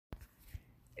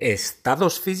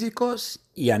Estados físicos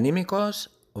y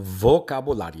anímicos,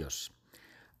 vocabularios.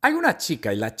 Hay una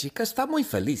chica y la chica está muy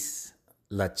feliz.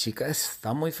 La chica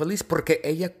está muy feliz porque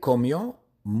ella comió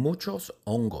muchos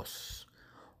hongos.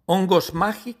 ¿Hongos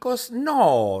mágicos?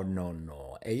 No, no,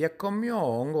 no. Ella comió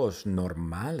hongos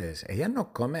normales. Ella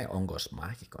no come hongos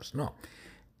mágicos, no.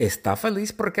 Está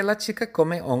feliz porque la chica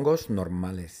come hongos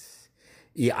normales.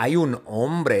 Y hay un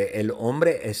hombre, el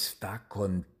hombre está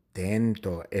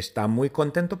contento, está muy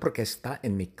contento porque está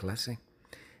en mi clase.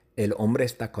 El hombre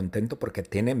está contento porque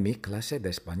tiene mi clase de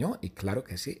español y claro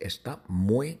que sí, está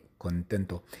muy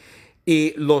contento.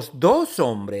 Y los dos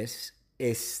hombres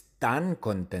están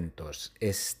contentos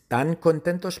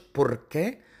 ¿por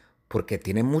qué? Porque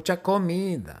tienen mucha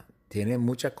comida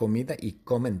y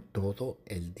comen todo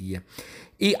el día.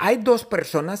 Y hay dos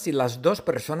personas y las dos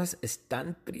personas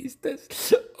están tristes.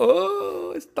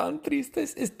 Oh, están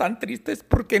tristes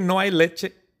porque no hay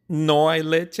leche. No hay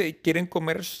leche y quieren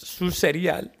comer su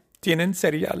cereal. Tienen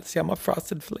cereal, se llama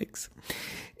Frosted Flakes.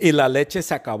 Y la leche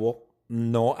se acabó.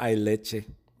 No hay leche,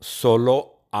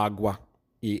 solo agua.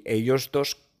 Y ellos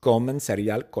dos comen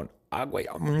cereal con agua.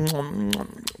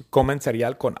 Comen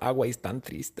cereal con agua y están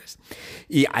tristes.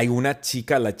 Y hay una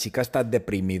chica, la chica está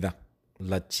deprimida.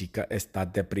 La chica está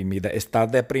deprimida. Está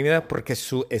deprimida porque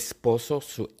su esposo,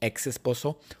 su ex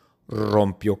esposo,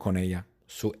 rompió con ella.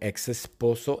 Su ex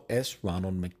esposo es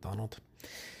Ronald McDonald.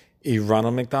 Y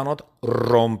Ronald McDonald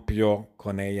rompió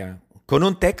con ella. Con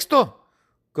un texto.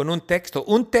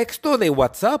 Un texto de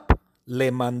WhatsApp.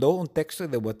 Le mandó un texto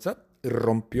de WhatsApp y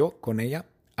rompió con ella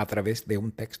a través de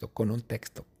un texto, con un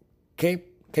texto.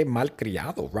 Qué mal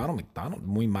criado, Ronald McDonald,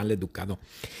 muy mal educado.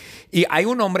 Y hay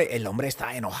un hombre, el hombre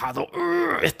está enojado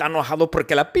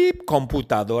porque la pip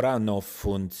computadora no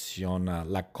funciona.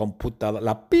 La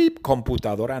pip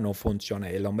computadora no funciona.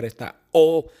 El hombre está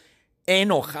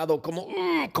enojado, como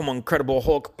Incredible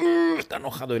Hulk. Está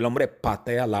enojado. El hombre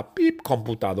patea la pip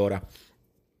computadora.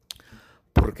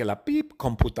 Porque la pip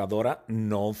computadora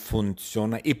no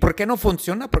funciona. ¿Y por qué no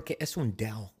funciona? Porque es un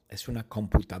Dell. Es una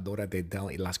computadora de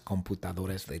Dell y las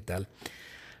computadoras de Dell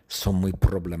son muy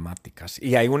problemáticas.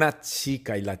 Y hay una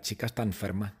chica y la chica está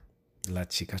enferma. La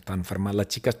chica está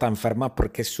enferma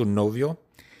porque su novio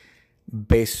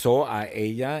besó a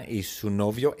ella y su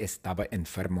novio estaba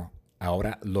enfermo.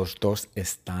 Ahora los dos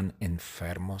están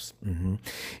enfermos.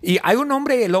 Y hay un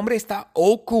hombre, el hombre está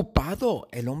ocupado.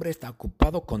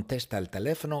 Contesta el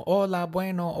teléfono. Hola,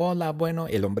 bueno.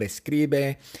 El hombre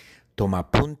escribe, toma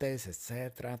apuntes,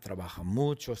 etcétera. Trabaja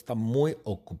mucho, está muy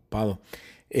ocupado.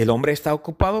 El hombre está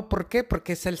ocupado, ¿por qué?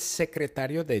 Porque es el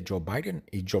secretario de Joe Biden.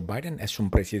 Y Joe Biden es un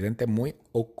presidente muy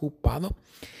ocupado.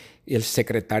 Y el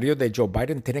secretario de Joe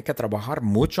Biden tiene que trabajar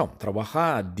mucho.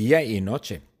 Trabaja día y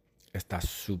noche. Está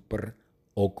súper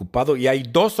ocupado. Y hay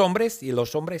dos hombres y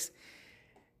los hombres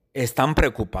están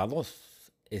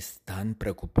preocupados. Están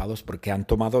preocupados porque han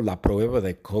tomado la prueba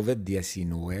de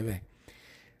COVID-19.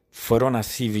 Fueron a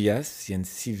CVS y en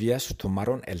CVS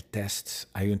tomaron el test.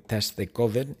 Hay un test de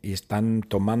COVID y están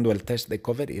tomando el test de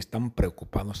COVID y están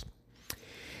preocupados.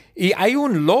 Y hay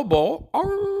un lobo.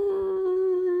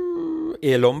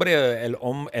 Y el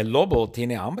lobo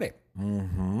tiene hambre.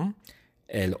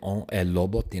 El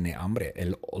lobo tiene hambre.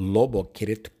 El lobo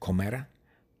quiere comer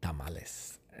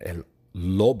tamales. El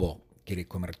lobo quiere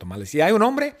comer tamales. Y hay un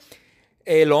hombre.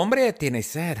 El hombre tiene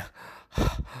sed.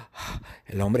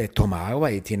 El hombre toma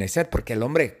agua y tiene sed porque el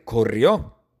hombre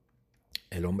corrió.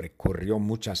 El hombre corrió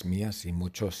muchas millas y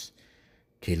muchos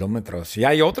kilómetros. Y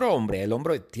hay otro hombre. El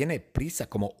hombre tiene prisa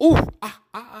como,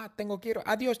 tengo que ir.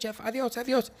 Adiós, chef.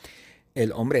 Adiós.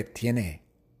 El hombre tiene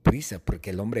prisa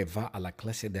porque el hombre va a la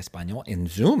clase de español en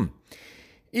Zoom.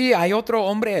 Y hay otro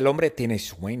hombre, el hombre tiene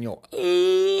sueño.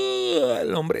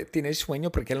 El hombre tiene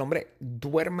sueño porque el hombre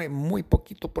duerme muy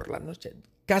poquito por la noche.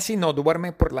 Casi no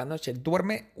duerme por la noche.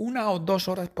 Duerme 1 o 2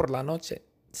 horas por la noche.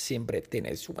 Siempre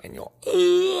tiene sueño.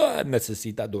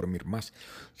 Necesita dormir más.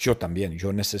 Yo también.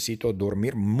 Yo necesito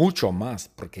dormir mucho más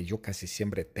porque yo casi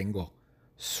siempre tengo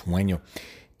sueño.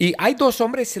 Y hay dos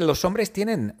hombres y los hombres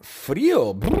tienen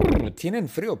frío. Tienen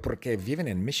frío porque viven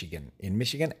en Michigan. En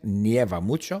Michigan nieva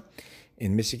mucho.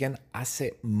 En Michigan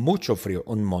hace mucho frío,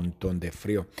 un montón de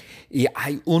frío. Y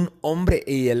hay un hombre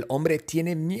y el hombre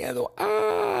tiene miedo.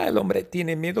 El hombre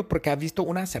tiene miedo porque ha visto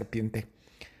una serpiente.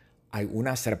 Hay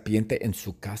una serpiente en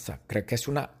su casa. Creo que es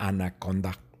una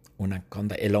anaconda.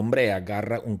 El hombre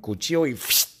agarra un cuchillo y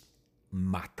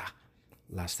mata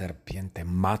la serpiente.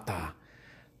 Mata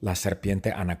la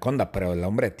serpiente anaconda. Pero el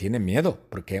hombre tiene miedo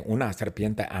porque una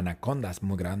serpiente anaconda es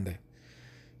muy grande.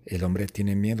 El hombre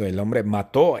tiene miedo. El hombre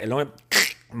mató. El hombre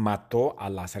mató a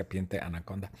la serpiente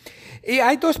anaconda. Y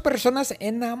hay dos personas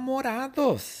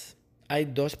enamorados. Hay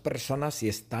dos personas y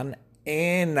están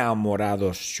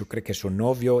enamorados. Yo creo que su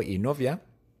novio y novia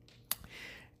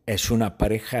es una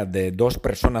pareja de dos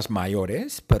personas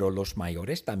mayores, pero los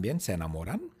mayores también se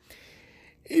enamoran.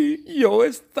 Y yo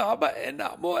estaba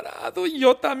enamorado,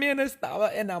 yo también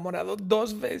estaba enamorado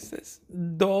 2 veces,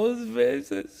 2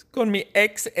 veces, con mi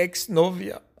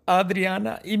exnovia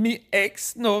Adriana y mi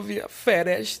exnovia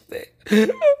Fereste.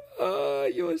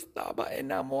 Yo estaba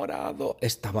enamorado,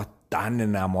 estaba tan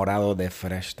enamorado de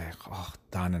Fereste,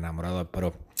 tan enamorado,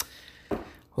 pero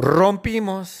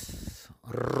rompimos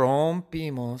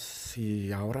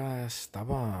y ahora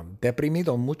estaba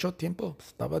deprimido mucho tiempo.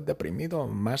 Estaba deprimido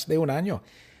más de un año.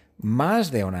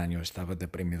 Más de un año estaba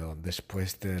deprimido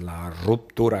después de la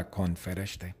ruptura con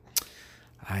Fereste.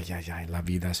 Ay, ay, ay, la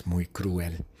vida es muy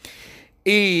cruel.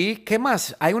 ¿Y qué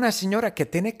más? Hay una señora que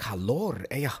tiene calor.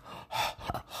 Ella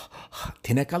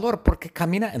tiene calor porque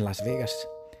camina en Las Vegas.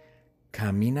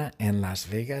 Camina en Las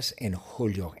Vegas en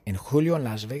julio. En julio en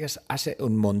Las Vegas hace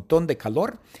un montón de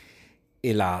calor.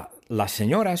 Y la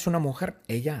señora es una mujer,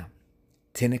 ella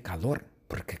tiene calor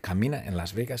porque camina en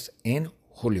Las Vegas en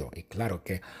julio. Y claro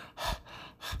que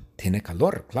tiene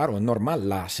calor, claro, es normal.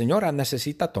 La señora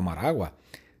necesita tomar agua.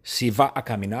 Si va a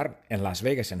caminar en Las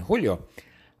Vegas en julio,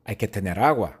 hay que tener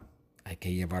agua. Hay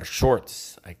que llevar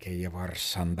shorts, hay que llevar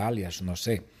sandalias, no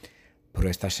sé.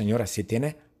 Pero esta señora sí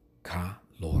tiene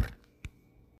calor.